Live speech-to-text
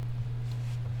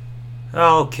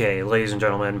Okay, ladies and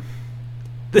gentlemen,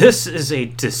 this is a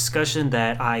discussion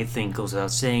that I think goes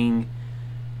without saying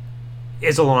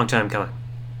is a long time coming.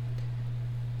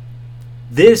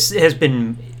 This has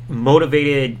been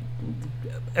motivated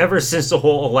ever since the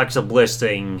whole Alexa Bliss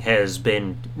thing has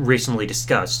been recently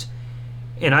discussed.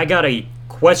 And I got a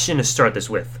question to start this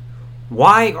with.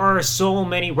 Why are so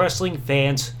many wrestling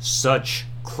fans such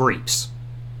creeps?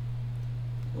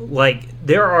 Like,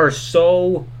 there are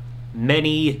so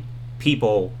many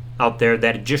people out there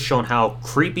that have just shown how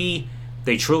creepy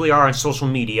they truly are on social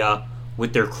media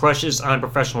with their crushes on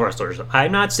professional wrestlers.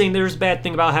 I'm not saying there's a bad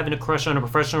thing about having a crush on a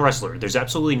professional wrestler. There's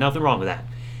absolutely nothing wrong with that.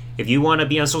 If you want to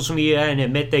be on social media and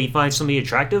admit that you find somebody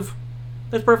attractive,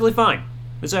 that's perfectly fine.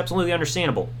 It's absolutely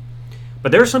understandable.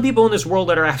 But there are some people in this world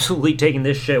that are absolutely taking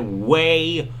this shit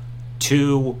way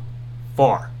too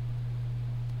far.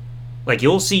 Like,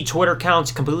 you'll see Twitter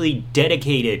accounts completely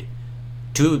dedicated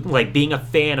to, like, being a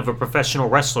fan of a professional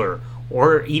wrestler,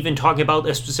 or even talking about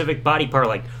a specific body part.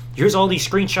 Like, here's all these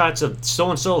screenshots of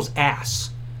so-and-so's ass,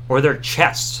 or their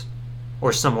chest,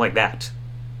 or something like that.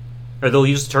 Or they'll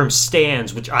use the term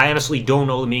stands, which I honestly don't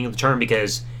know the meaning of the term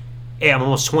because, hey, I'm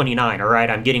almost 29, alright?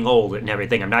 I'm getting old and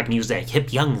everything. I'm not going to use that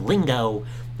hip young lingo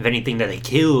of anything that they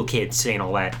kill kids saying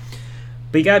all that.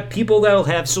 But you got people that'll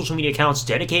have social media accounts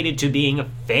dedicated to being a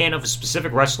fan of a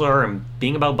specific wrestler and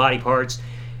being about body parts.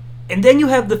 And then you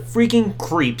have the freaking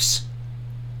creeps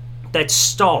that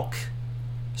stalk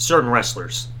certain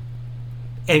wrestlers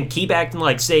and keep acting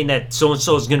like saying that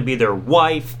so-and-so is going to be their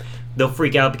wife. They'll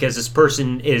freak out because this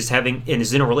person is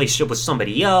in a relationship with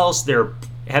somebody else. They're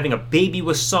having a baby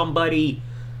with somebody.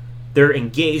 They're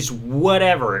engaged,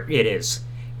 whatever it is.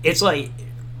 It's like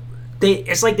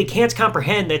they can't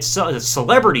comprehend that a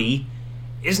celebrity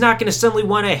is not going to suddenly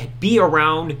want to be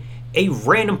around a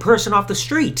random person off the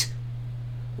street.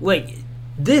 Like,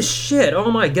 this shit, oh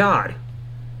my god.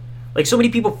 Like, so many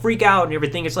people freak out and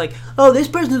everything. It's like, oh, this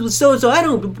person is with so-and-so, I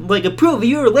don't, like, approve of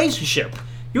your relationship.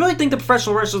 You really think the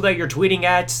professional wrestler that you're tweeting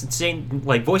at, saying,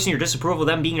 like, voicing your disapproval of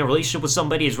them being in a relationship with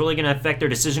somebody is really going to affect their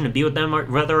decision to be with them,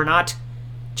 whether or not?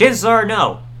 Chances are,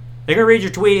 no. They're going to read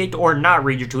your tweet or not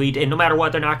read your tweet, and no matter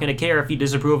what, they're not going to care if you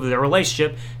disapprove of their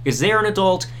relationship, because they're an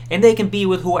adult, and they can be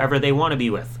with whoever they want to be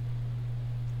with.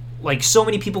 Like, so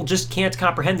many people just can't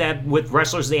comprehend that with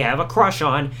wrestlers they have a crush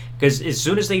on, because as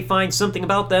soon as they find something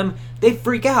about them, they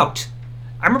freak out.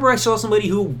 I remember I saw somebody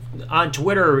who, on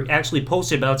Twitter, actually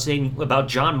posted about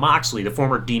Jon Moxley, the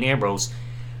former Dean Ambrose,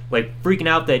 like, freaking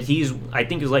out that I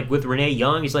think like, with Renee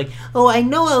Young. He's like, oh, I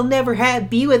know I'll never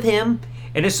be with him.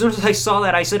 And as soon as I saw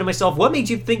that, I said to myself, what made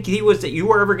you think that you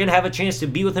were ever going to have a chance to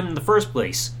be with him in the first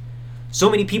place? So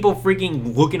many people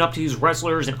freaking looking up to these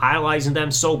wrestlers and idolizing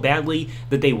them so badly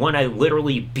that they want to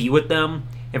literally be with them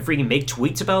and freaking make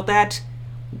tweets about that.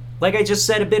 Like I just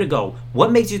said a bit ago,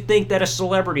 what makes you think that a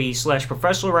celebrity /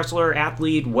 professional wrestler,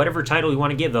 athlete, whatever title you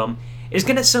want to give them, is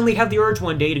going to suddenly have the urge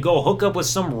one day to go hook up with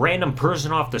some random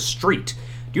person off the street?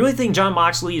 Do you really think Jon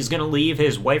Moxley is going to leave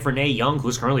his wife Renee Young,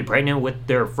 who's currently pregnant with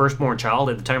their firstborn child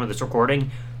at the time of this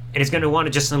recording, and is going to want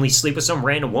to just suddenly sleep with some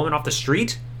random woman off the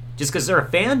street? Just because they're a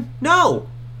fan? No!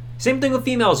 Same thing with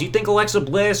females. You think Alexa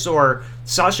Bliss or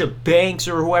Sasha Banks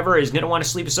or whoever is going to want to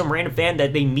sleep with some random fan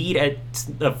that they meet at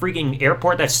the freaking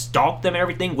airport that stalked them and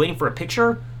everything waiting for a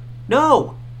picture?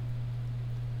 No!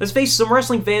 Let's face it, some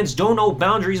wrestling fans don't know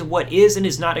boundaries of what is and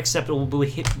is not acceptable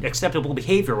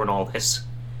behavior in all this.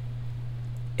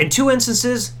 In two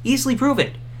instances, easily prove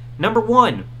it. Number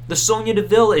one, the Sonya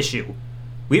Deville issue.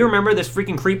 We remember this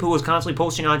freaking creep who was constantly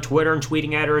posting on Twitter and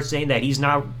tweeting at her saying that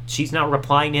she's not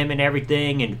replying to him and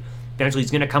everything, and eventually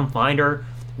he's going to come find her.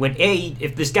 When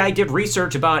if this guy did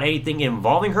research about anything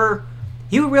involving her,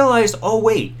 he would realize, oh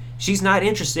wait, she's not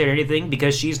interested in anything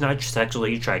because she's not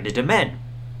sexually attracted to men.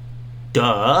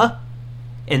 Duh.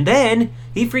 And then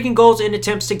he freaking goes and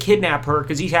attempts to kidnap her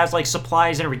because he has like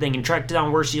supplies and everything and track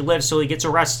down where she lives so he gets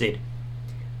arrested.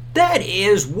 That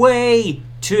is way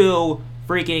too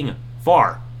freaking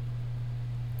far.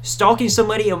 Stalking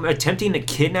somebody and attempting to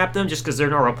kidnap them just because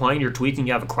they're not replying to your tweets and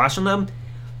you have a crush on them,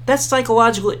 that's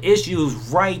psychological issues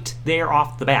right there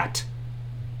off the bat.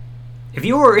 If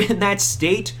you are in that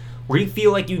state where you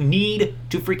feel like you need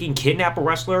to freaking kidnap a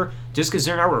wrestler just because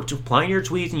they're not replying to your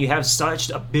tweets and you have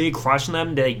such a big crush on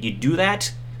them that you do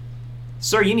that,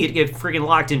 sir, you need to get freaking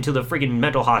locked into the freaking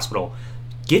mental hospital.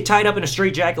 Get tied up in a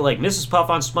straitjacket like Mrs. Puff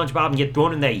on SpongeBob and get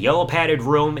thrown in that yellow padded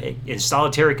room in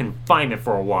solitary confinement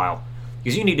for a while.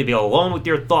 Because you need to be alone with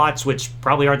your thoughts, which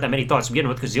probably aren't that many thoughts to begin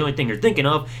with, because the only thing you're thinking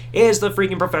of is the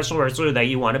freaking professional wrestler that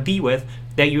you want to be with,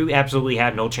 that you absolutely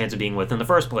had no chance of being with in the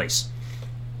first place.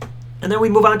 And then we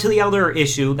move on to the other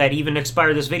issue that even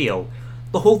inspired this video.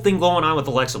 the whole thing going on with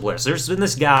Alexa Bliss. There's been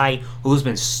this guy who's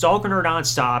been stalking her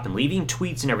nonstop and leaving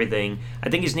tweets and everything. I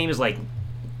think his name is like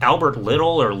Albert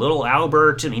Little or Little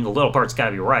Albert. I mean, the little part's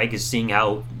gotta be right, because seeing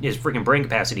how his freaking brain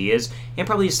capacity is, and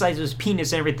probably the size of his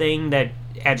penis and everything, that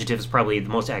adjective is probably the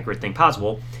most accurate thing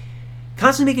possible.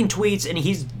 Constantly making tweets, and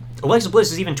Alexa Bliss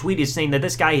has even tweeted saying that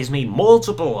this guy has made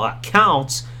multiple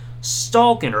accounts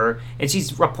stalking her, and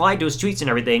she's replied to his tweets and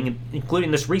everything,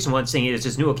 including this recent one saying it's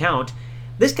his new account.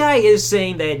 This guy is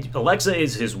saying that Alexa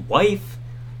is his wife,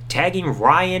 tagging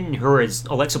Ryan, her as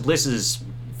Alexa Bliss's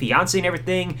fiance and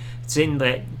everything, saying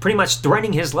that, pretty much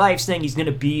threatening his life, saying he's going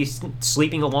to be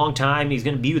sleeping a long time, he's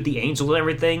going to be with the angels and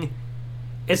everything.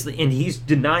 And he's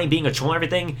denying being a troll and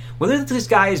everything. Whether this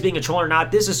guy is being a troll or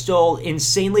not, this is still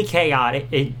insanely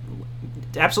chaotic,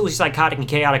 absolutely psychotic and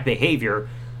chaotic behavior,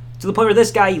 to the point where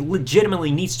this guy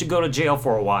legitimately needs to go to jail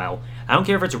for a while. I don't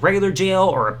care if it's a regular jail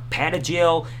or a padded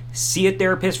jail, see a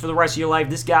therapist for the rest of your life.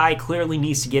 This guy clearly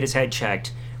needs to get his head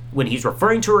checked when he's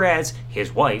referring to her as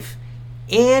his wife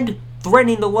and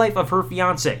threatening the life of her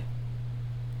fiance.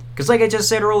 Because like I just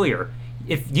said earlier,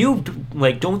 if you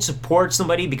don't support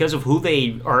somebody because of who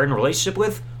they are in a relationship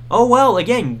with, oh well,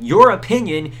 again, your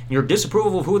opinion, your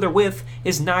disapproval of who they're with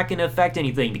is not going to affect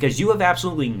anything, because you have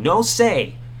absolutely no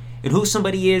say in who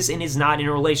somebody is and is not in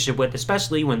a relationship with,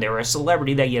 especially when they're a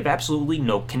celebrity that you have absolutely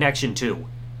no connection to.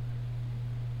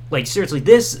 Like, seriously,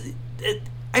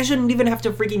 I shouldn't even have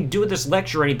to freaking do this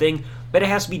lecture or anything, but it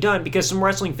has to be done because some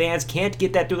wrestling fans can't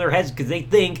get that through their heads, because they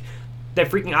think that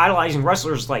freaking idolizing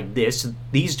wrestlers like this,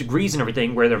 these degrees and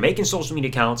everything, where they're making social media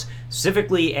accounts,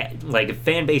 specifically like a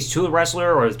fan base to the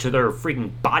wrestler or to their freaking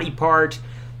body part,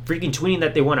 freaking tweeting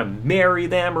that they want to marry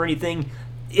them or anything,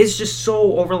 is just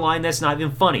so over the line that's not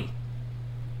even funny.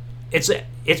 It's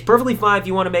perfectly fine if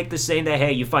you want to make this saying that,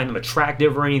 hey, you find them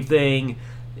attractive or anything,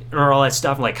 or all that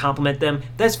stuff, and compliment them.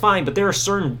 That's fine, but there are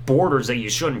certain borders that you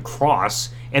shouldn't cross,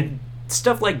 and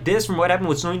stuff like this, from what happened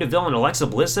with Sonya Deville and Alexa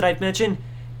Bliss that I've mentioned,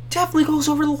 definitely goes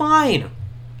over the line.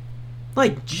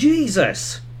 Like,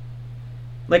 Jesus.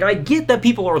 Like, I get that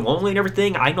people are lonely and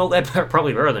everything. I know that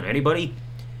probably better than anybody.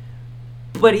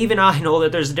 But even I know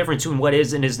that there's a difference between what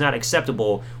is and is not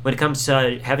acceptable when it comes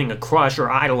to having a crush or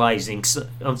idolizing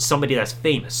somebody that's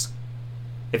famous.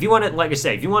 If you want to, like I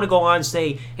say, if you want to go on and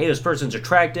say, hey, this person's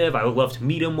attractive, I would love to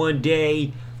meet him one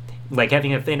day, like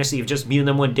having a fantasy of just meeting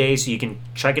them one day so you can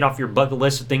check it off your bucket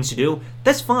list of things to do,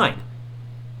 that's fine.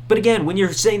 But again, when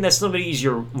you're saying that somebody's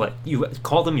you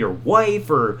call them your wife,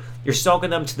 or you're stalking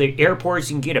them to the airport so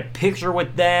you can get a picture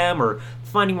with them, or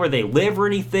finding where they live or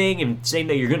anything, and saying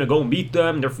that you're going to go meet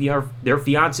them, their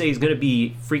fiance is going to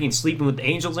be freaking sleeping with the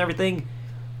angels and everything,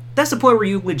 that's the point where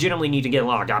you legitimately need to get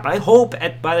locked up. I hope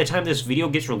by the time this video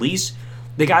gets released,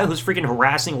 the guy who's freaking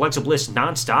harassing Alexa Bliss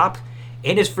nonstop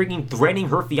and is freaking threatening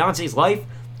her fiance's life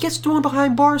gets thrown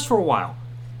behind bars for a while.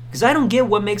 Because I don't get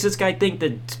what makes this guy think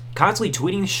that constantly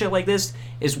tweeting shit like this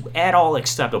is at all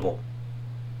acceptable.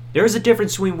 There is a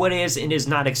difference between what is and is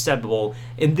not acceptable,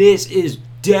 and this is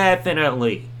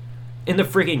definitely in the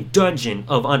freaking dungeon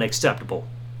of unacceptable.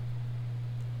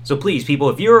 So please, people,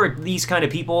 if you're these kind of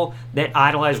people that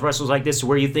idolize wrestlers like this,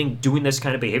 where you think doing this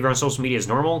kind of behavior on social media is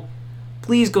normal,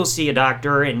 please go see a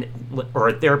doctor or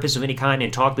a therapist of any kind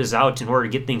and talk this out in order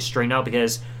to get things straightened out,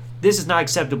 because this is not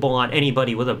acceptable on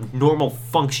anybody with a normal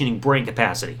functioning brain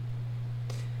capacity.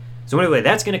 So anyway,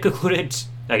 that's going to conclude it.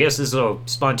 I guess this is a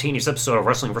spontaneous episode of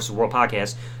Wrestling vs. World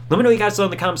Podcast. Let me know what you guys thought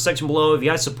in the comment section below. If you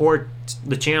guys support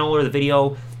the channel or the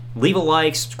video, leave a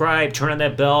like, subscribe, turn on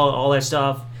that bell, all that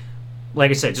stuff.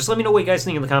 Like I said, just let me know what you guys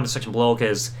think in the comment section below,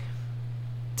 because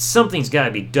something's got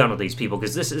to be done with these people,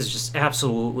 because this is just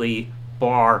absolutely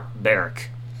barbaric.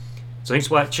 So thanks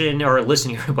for watching or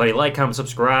listening, everybody. Like, comment,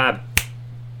 subscribe.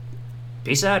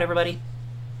 Peace out, everybody.